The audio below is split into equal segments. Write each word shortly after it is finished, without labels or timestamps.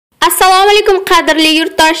Assalomu alaykum qadrli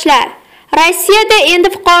yurtdoshlar. Rossiyada endi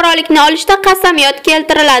fuqarolikni olishda qasamyod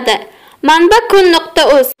keltiriladi. Manba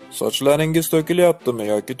kun.uz. Sochlaringiz to'kilyaptimi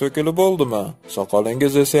yoki to'kilib bo'ldimi?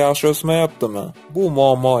 Soqolingiz esa yaxshi o'smayaptimi? Bu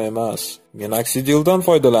muammo emas. Minoxidildan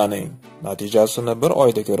foydalaning. Natijasini bir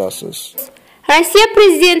oyda ko'rasiz. Rossiya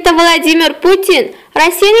prezidenti Vladimir Putin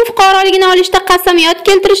Rossiyaning fuqaroligini olishda qasamyod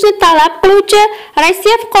keltirishni talab qiluvchi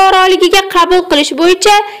Rossiya fuqaroligiga qabul qilish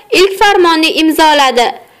bo'yicha ilk farmonni imzoladi.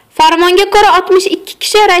 Farmonga ko'ra 62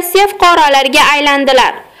 kishi Rossiya fuqarolariga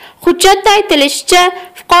aylandilar. Hujjatda aytilishicha,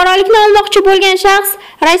 fuqarolikni olmoqchi bo'lgan shaxs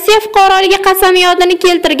Rossiya fuqaroligiga qasamyodini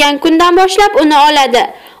keltirgan kundan boshlab uni oladi.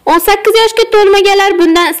 18 yoshga to'lmaganlar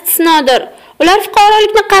bundan istisnodir. Ular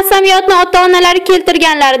fuqarolikni qasamyodni ota-onalari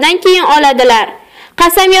keltirganlaridan keyin oladilar.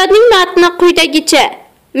 Qasamyodning matni quyidagicha: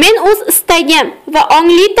 Men o'z istagim va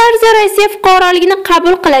ongli tarzda Rossiya fuqaroligini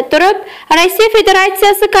qabul qila turib, Rossiya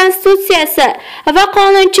Federatsiyasi Konstitutsiyasi va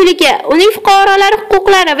qonunchiligi, uning fuqarolari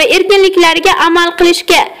huquqlari va erkinliklariga amal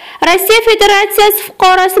qilishga, Rossiya Federatsiyasi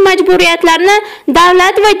fuqarosi majburiyatlarini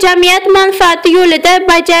davlat va jamiyat manfaati yo'lida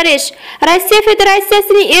bajarish, Rossiya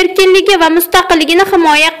Federatsiyasining erkinligi va mustaqilligini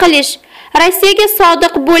himoya qilish, Rossiyaga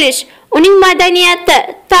sodiq bo'lish, uning madaniyati,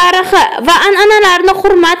 tarixi va an'analarini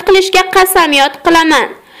hurmat qilishga qasamyod qilaman.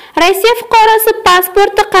 Rossiya fuqarosi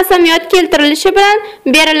pasporti qasamyod keltirilishi bilan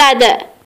beriladi.